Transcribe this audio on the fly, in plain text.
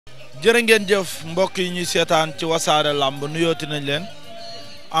jërë ngeen jëf mbokk yi ñuy seetaan ci wasaare lamb nuyooti nañ leen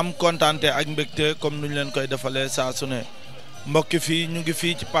am kontaante ak mbégte comme nuñ leen koy defalee saa su ne mbokki fii ñu ngi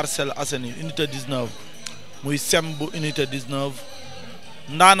fii ci Parcelles Assainies unité 19 muy sem bu unité 19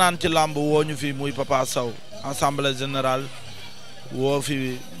 ndaanaan ci lamb woo ñu fi muy Papa Sow assemblée générale woo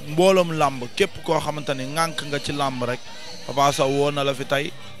fi mbooloom lamb képp koo xamante ni ŋànk nga ci lamb rek Papa Sow woo na la fi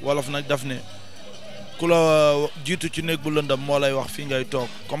tey wolof nag daf ne ku la jiitu ci néeg bu lëndëm moo lay wax fii ngay toog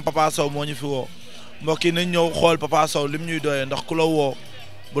comme Papa Sow moo ñu fi woo mbokk yi nañ ñëw xool Papa Sow lim ñuy doyee ndax ku la woo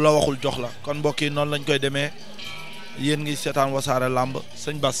bu la waxul jox la kon mbokk yi noonu lañ koy demee yéen ngi seetaan wasaare lamb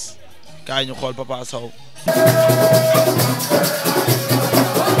sëñ Bas kaay ñu xool Papa Sow.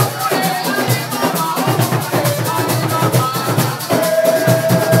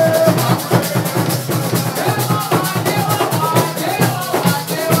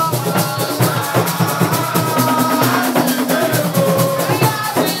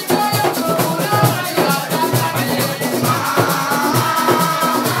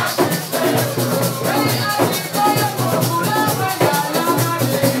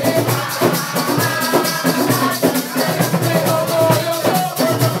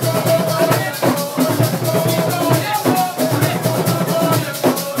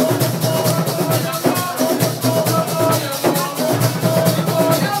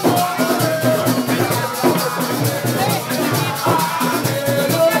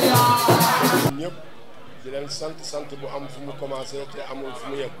 sant bu am fu mu commencé te amul fu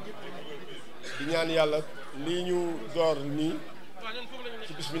mu yegg di ñaan yàlla lii ñu door nii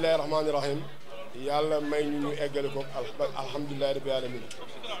ci bismillahi rahmaani rahim yàlla may ñu eggale ko alhamdulilahi rabbil alamin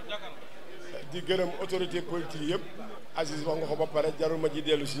di gërëm autorité politique yëpp Aziz wax nga ko ba pare jarul ma ji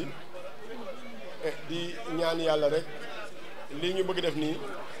dellu si di ñaan yàlla rek lii ñu bëgg def nii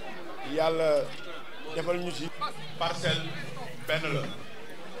yàlla defal ñu ci parcelle benn la.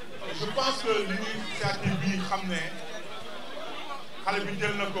 je pense que l'initiative bi xam ne xale bi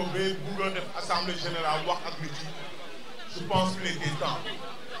jël na ko ba bugg a def assemblée générale wax ak nit yi je pense qu'il était temps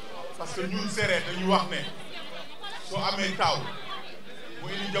parce que ñun séeréer dañu wax ne soo amee taaw mu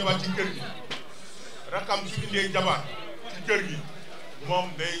indi jabar ci kër gi rakam su indee jabar ci kër gi moom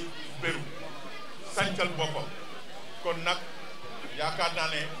day béru sañcal boppam kon nag yaakaar naa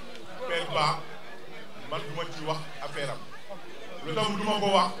ne Père Ba man du ma ci wax affaire am lu tax du ma ko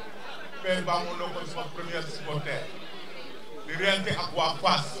wax Père Ba moo nekkoon sama premier supporter di rente ak waa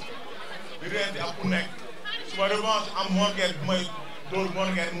Fass di rente ak ku nekk suma revanche am morguer bu may dóor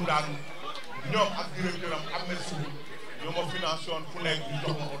morguer mu daanu ñoom ak directeur am Ahmed Sow ñoo ma financé woon fu nekk ñu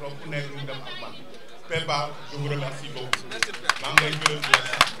jox ma oto fu nekk ñu dem ak man Père Ba je vous remercie beaucoup maa ngi lay gërëm di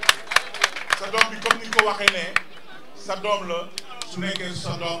sa doom bi comme ni ñu ko waxee ne sa doom la su nekkee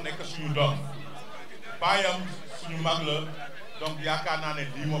sa doom nekk suñu doom baayam suñu mag la donc yaakaar naa ne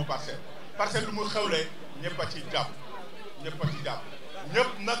lii moo parcelle lu mu xewle ñëpp a ci jàpp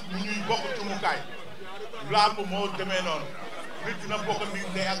ñëpp nag ñu ñuy bokk cumukaay làmb moo demee noonu nit dina bokk ni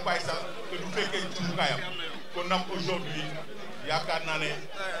ndey ak baay sax te du fekkee cumukaayam kon nag aujourd'hui yaakaar naa ne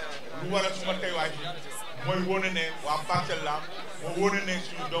lu war a suma teewaay bi mooy wone ne waa parcelle la moo wone ne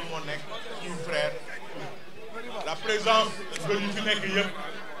suñu doom moo nekk suñu frère la présence de ñu fi nekk yëpp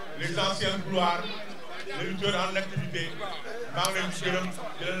les anciennes gloires les lutteurs en activité maa ngi leen di gërëm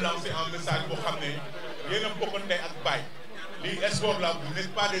di leen lancer un message boo xam ne yéen a bokk ndey ak baay lii sport la vous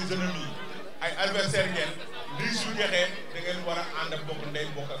n'êtes pas des ennemis ay adversaires ngeen lii su jeexee da ngeen war a ànd ak bokk ndey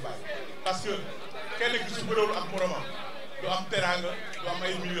bokk ak baay parce que kenn ki su bëreewul ak moromam du am teraanga du am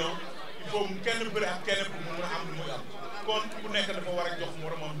ay millions il faut kenn bëre ak kenn pour mu mën a am lu muy am kon ku nekk dafa war a jox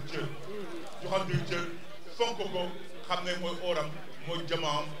moromam cër joxante cër fonk ko xam ne mooy ooram mooy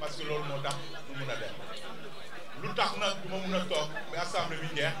jamaam parce que loolu moo tax du mun a dem lu tax nag du ma mun a toog ba assemblée bi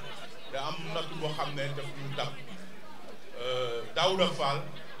jeex da am natt boo xam ne daf ñu dab Daouda Fall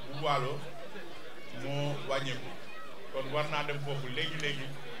bu Waalo moo wàññeeku kon war naa dem foofu léegi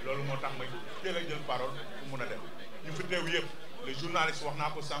loolu moo tax ma jël a jël parole pour mun a dem ñu fi teew yëpp les journalistes wax naa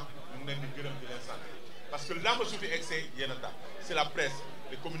ko sànq ñu ngi leen di gërëm di leen sant parce que lamb su fi excès yéen a tax c'est la presse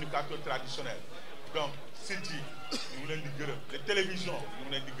les communicateurs traditionnels donc sites yi ñu ngi leen di gërëm les télévisions ñu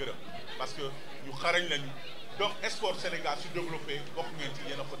ngi leen di gërëm parce que ñu xarañ lañu donc sport Sénégal su développé bokk ngeen ci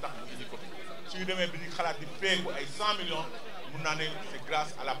yéen a ko tax ñu indi ko suñu demee bi ñu xalaat di feeku ay 100 millions mun naa ne c'est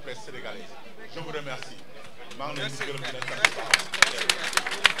grâce à la presse sénégalaise je vous remercie maa ngi leen di gërëm di leen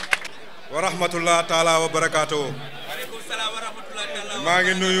sant. wa rahmatullah taala wa barakaatu. maa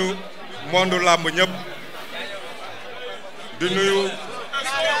ngi nuyu monde làmb ñëpp di nuyu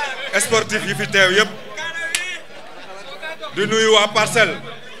sportif yi fi teew yëpp di nuyu waa parcelle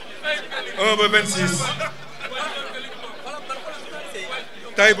 1 ba 26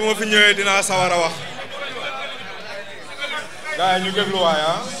 tey bu ma fi ñëwee dinaa sawar a wax gars yi ñu déglu waay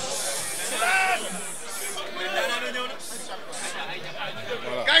ah.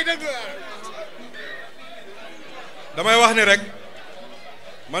 damay wax ni rek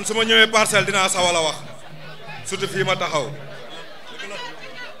man su ma ñëwee parcelle dinaa sawar a wax surtout fii ma taxaw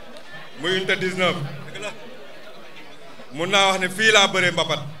muy unité 19 mun naa wax ne fii laa bëree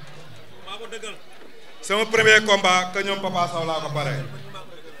mbapat sama premier combat que ñoom Papa Sow laa ko pare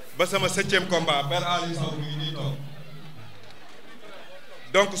ba sama 7e combat Père Ali Sow mi ngi nii toog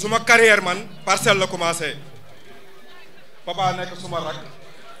donc suma carrière man parcelle la commencé Papa nekk suma rak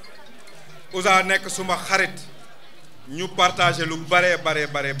Ouza nekk suma xarit ñu partagé lu bare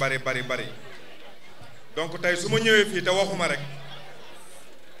bari donc tey su ma ñëwee fii te waxuma rek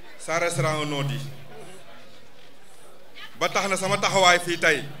ça restera un non-dit ba tax na sama taxawaay fii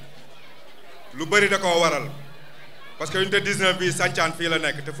tey lu bëri da koo waral parce que unité 19 bii sancaan fii la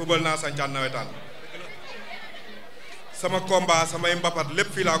nekk te football naa sancaan nawetaan sama combat samay mbapat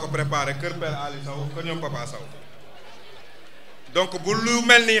lépp fii laa ko préparé kër Père Ali Sow kër ñoom Papa Sow donc bu lu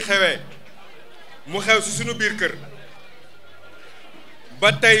mel nii xewee mu xew si suñu biir kër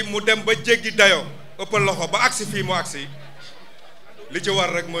ba tey mu dem ba jéggi dayo ëppal loxo ba agsi fii mu agsi li ci war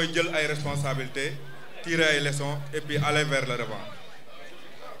rek mooy jël ay responsabilités tirer ay leçons et puis aller vers le devant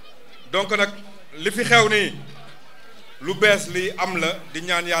donc nag li fi xew nii lu bees li am la di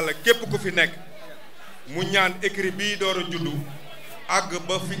ñaan yàlla képp ku fi nekk mu ñaan écurie bii door a juddu àgg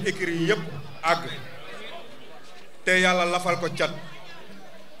ba fi écurie yépp àgg te yàlla lafal ko cat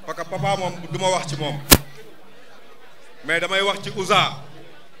parce que papa moom du ma wax ci moom mais damay wax ci Ouza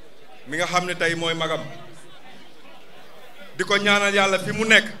mi nga xam ne tey mooy magam di ko ñaanal yàlla fi mu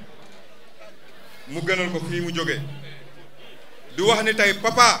nekk mu gënal ko fii mu jóge di wax ni tey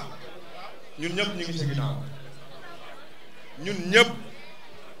papa ñun ñëpp ñu ngi sa ginnaaw ñun ñëpp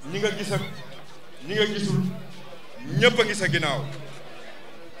ñi nga gis ak ñi nga gisul ñëpp a ngi sa ginnaaw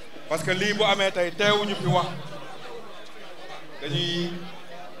parce que lii bu amee tey teewuñu fi wax dañuy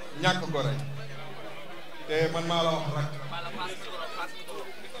ñàkk gore te man maa la wax rek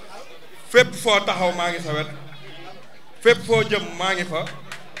fépp foo taxaw maa ngi sa wet fépp foo jëm maa ngi fa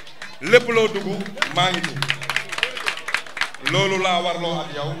lépp loo dugg maa ngi ci loolu laa warloo ak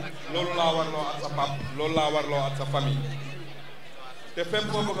yow loolu laa warloo ak sa pap loolu laa warloo ak sa famille te fépp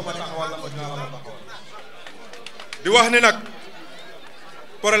foo bëgg ma taxawal la fa dinaa la taxawal di wax ni nag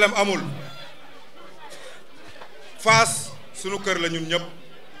problème amul Fass sunu kër la ñun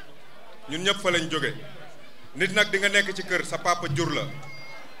ñëpp fa lañ jóge nit nag di nga nekk ci kër sa papa jur la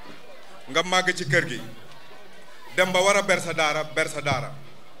nga màgg ci kër gi dem ba war a ber sa daara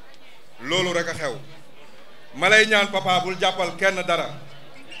loolu rek a xew ma lay ñaan papa bul jàppal kenn dara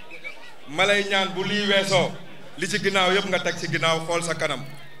ma lay ñaan bu lii weesoo li ci ginnaaw yëpp nga teg ci ginnaaw xool sa kanam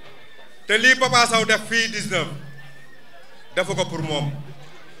te lii Papa Sow def fii 19 defu ko pour moom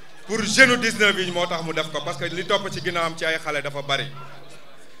pour jeune 19 yi moo tax mu def ko parce que li topp ci ginnaawam ci ay xale dafa bari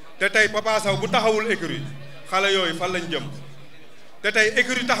te tey Papa Sow bu taxawul écurie xale yooyu fan lañ jëm te tey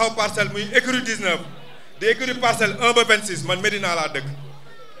écurie taxaw parcelle muy écurie 19 di écurie parcelle 1 ba 26 man Médina laa dëkk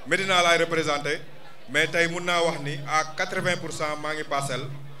Médina laay représenté mais tey mun naa wax ni à 80% maa ngi parcelle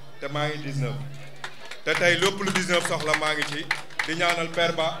te maa ngi 19 te tey lépp lu 19 soxla maa ngi ci di ñaanal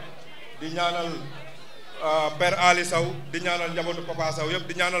Père Ba di ñaanal Père Ali Sow di ñaanal njabootu Papa Sow yëpp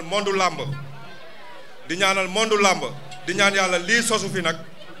di ñaanal mondu làmb di ñaan yàlla lii sosu fi nag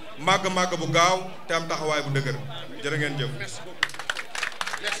màgg bu gaaw te am taxawaay bu dëgër jërë ngeen jëf.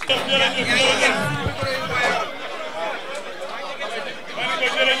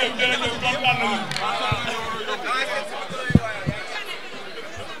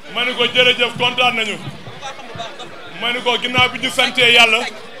 ma ni ko jërëjëf kontaan nañu ma ni ko ginnaaw bi ñu santee yàlla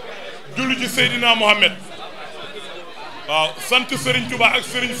julli ci Seydina Mohamed waaw sant Serigne Touba ak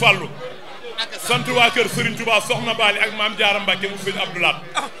Serigne Fallou sant waa kër Serigne Touba Soxna Bali ak Maam Jaara Mbacke mu Serigne Abdoulaye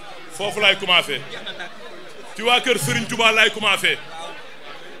foofu laay commencé ci waa kër Serigne Touba laay commencé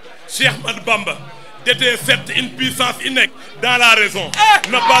Cheikh Ahmadou Bamba était certes une puissance innée dans la raison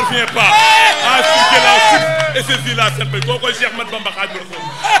ne parvient pas à expliquer la suite et saisir la serpille kooku Cheikh Ahmadou Bamba Khadimou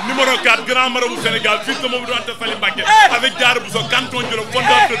Rassoul numéro 4 grand marabout Sénégal fils de Mamadou Anta Sali Mbacké avec Diarra Bousso canton Djolof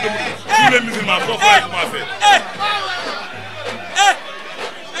fondateur de tous les musulmans foofu laay commencé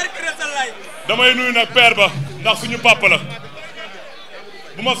damay nuyu nag père ba ndax suñu papa la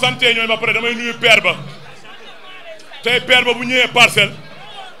bu ma santee ñooy ba pare damay nuyu père ba tey père ba bu ñëwee parcelle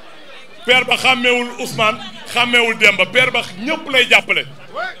père ba xàmmeewul Ousmane xàmmeewul Demba père ba ñëpp lay jàppale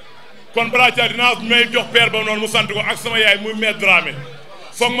kon balaa caa dinaa may jox père ba noonu mu sant ko ak sama yaay muy maître Dramé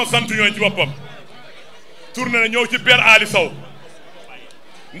foog ma sant ñooñu ci boppam tourné na ñëw ci père Ali Sow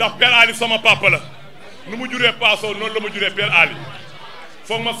ndax Père Ali sama papa la nu mu juree Papa Sow noonu la ma juree Père Ali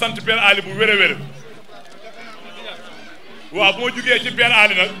foog ma sant Père Ali bu wér a wér waaw bu ma jugee ci Père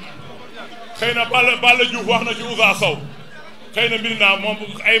Ali nag xëy na Balla Diouf wax na ci Ousa Sow xëy na mbir naa moom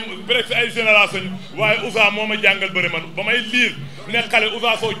ay presque ay génération waaye Ousa moo ma jàngal bëri man ba may liir nekk xale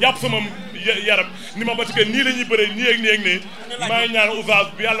Ousa Sow jàpp sama yaram ni ma parce que nii la ñuy bëree nii ak nii ak nii maa ngi ñaan Ousa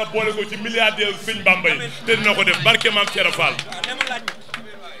bi yàlla boole ko ci milliardaire sëñ Bamba yi te dina ko def barke maam Cheikh Fall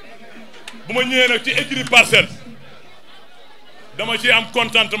bu ma ñëwee nag ci écurie Parcelles dama ci am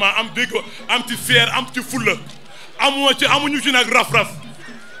contentement am dégg am ci fier am ci fulla amuñu ci nag raf-raf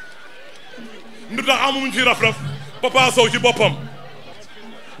ndu tax amuñu ci raf-raf Papa Sow ci boppam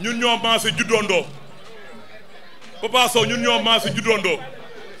ñun ñoo maase juddoondoo Papa Sow ñun ñoo maase juddoondoo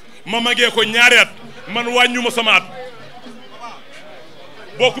ma magee ko ñaari at man wàññu ma sama at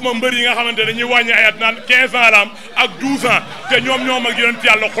bokkuma mbër yi nga xamante dañuy wàññi ay at naan 15 ans la am ak 12 ans te ñoom ñoo mag yonent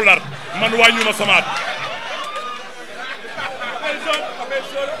yàlla xular man wàññu ma sama at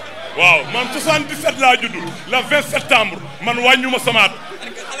waaw man 77 laa judd le 20 septembre man wàññu ma sama at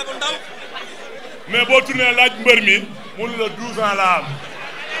mais boo tourné laaj mbër mi mun la 12 ans laa am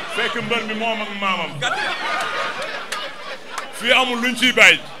fekk mbër mi moom ak maamam fii amul luñ ciy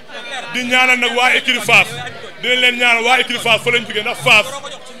bàyyi di ñaanal nag waa écurie Fass dinañ leen ñaanal waa écurie Fass fa lañ jógee ndax Fass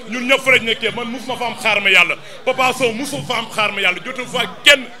ñun ñëpp fa lañ nekkee man musuma fa am xaar ma yàlla Papa Sow musuma fa am xaar ma yàlla jotul fa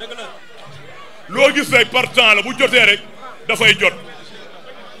kenn loo gis rek par temps la bu jotee rek dafay jot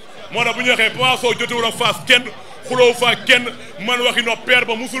moo tax bu ñu waxee Papa Sow jotewul ak Fass kenn xuloo fa kenn man waxi no père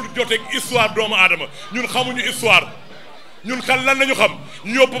ba musul joteeg histoire doomu aadama ñun xamuñu histoire ñun xel lan lañu xam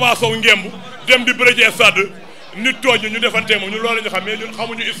ñu yóbbu Papa Sow ngemb dem di bërëjee stade nit tooñ ñu defantee moom ñun loolu la ñu xam mais ñun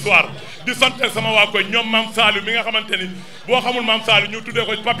xamuñu histoire di sant sama waa koy ñoom maam Saliou mi nga xamante ni boo xamul maam Saliou ñu tuddee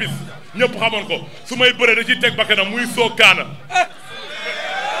ko Papis ñëpp xamoon ko su may bëree da ciy teg bakkanam muy soog kaana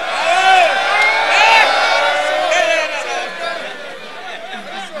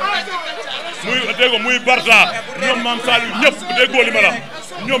muy dégg muy Barta ñoom maam Saliou ñëpp déggoo li ma la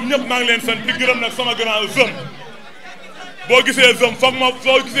ñoom ñëpp maa ngi leen sant di gërëm nag sama grand Zëm boo gisee Zëm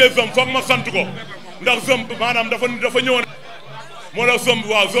foog ma sant ko ndax Zëm maanaam dafa ñëwoon moo la Zëm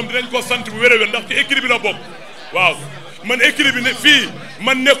waaw Zëm dinañ ko sant bu wér-wér ndax ci écurie bi la bokk waaw man écurie bi ne fii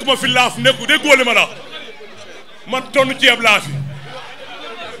man nekkuma fi laaf nekku déggoo li ma la man tonn ceeb laa fi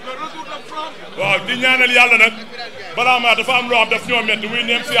waaw di ñaanal yàlla nag balaa maa dafa am loo xam daf ñoo metti muy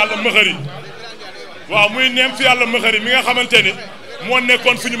neem si yàlla mëxëri waaw muy neem si yàlla mëxëri mi nga xamante ni moo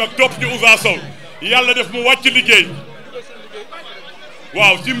nekkoon suñu mag topp ci Ousa Sow yàlla def mu wàcc liggéey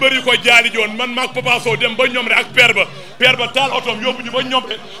waaw ci mbër yi ko jaali joon man maag Papa Sow dem ba ñoom rek ak père ba taal otoom yóbbu ñu ba ñoom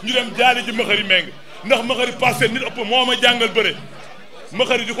rek ñu dem jaali ji mëxëri meng ndax mëxëri Parcelles nit ëpp moo ma jàngal bëre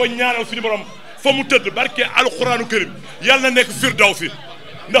mëxëri di ko ñaanal suñu borom fa mu tëdd barke alxuraanu karim yàlla na nekk firdawsi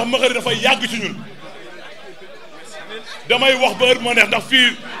ndax mëxëri dafay yàgg ci ñun damay wax ba heure ma neex ndax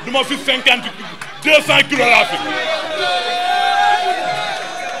fii du ma fi 200 kilos laa fi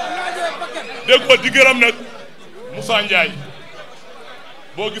dégg ko di gërëm nag Moussa Ndiaye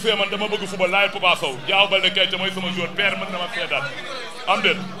boo gisee man dama bëgg football laay Papa Sow jaaw bal ne kay te mooy sama joueur père mën na ma seedaat am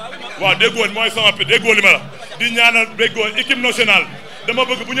déet waaw déggoon mooy sama déggoo li ma la di ñaanal déggoon équipe nationale dama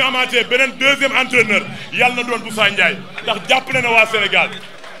bëgg bu ñu amaatee beneen deuxième entraîneur yàlla na doon Moussa Ndiaye ndax jàppale na waa Sénégal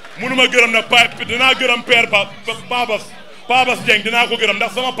mënuma gërëm nag dinaa gërëm père Pabas Dieng dinaa ko gërëm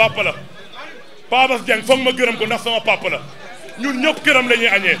ndax sama papa la Pabas Dieng foog ma gërëm ko ndax sama papa la ñun ñëpp gërëm la ñuy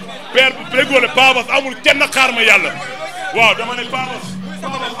añee père déggoo Pabas amul kenn xaar ma yàlla waaw dama ne Pabas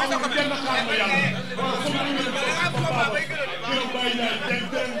amul kenn xaar ma yàlla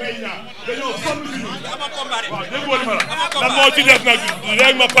dañoo sonn si ñun waaw déggoo li ma la lan moo ci des nag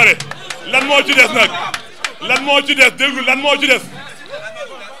léegi ma pare lan moo ci des nag lan moo ci des déglu lan moo ci des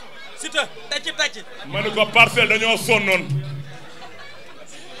ma ne ko Parcelles dañoo sonnoon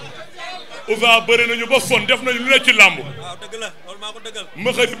Ousa bëri nañu ba sonn def nañu lu ne ci làmb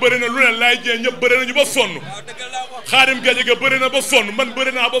mëxëri bëri na lu ne laay jee ñëpp bëri nañu ba sonn Xaadim Gadiaga bëri na ba sonn man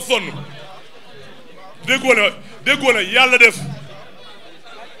bëri naa ba sonn déggoo la yàlla def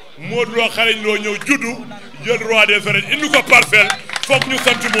Modou Lo xarañ loo ñëw juddu jël roi des arènes indi ko Parcelles foog ñu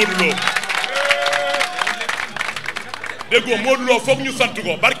sant Modou Lo déggoo Modou Lo foog ñu sant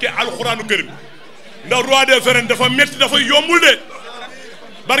ko barke alxuraanu karim ndax roi des arènes dafa métti dafa yombul de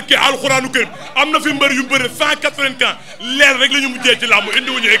barke alxuraanu karim am na fi mbër yu bëri 180 ans leer rek la ñu mujjee ci làmb indi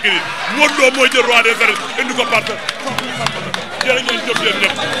wuñu écrit Modou Lo mooy jël roi des arènes indi ko Parcelles foog ñu sant ko jërë ngeen jëf yéen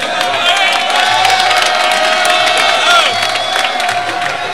ñëpp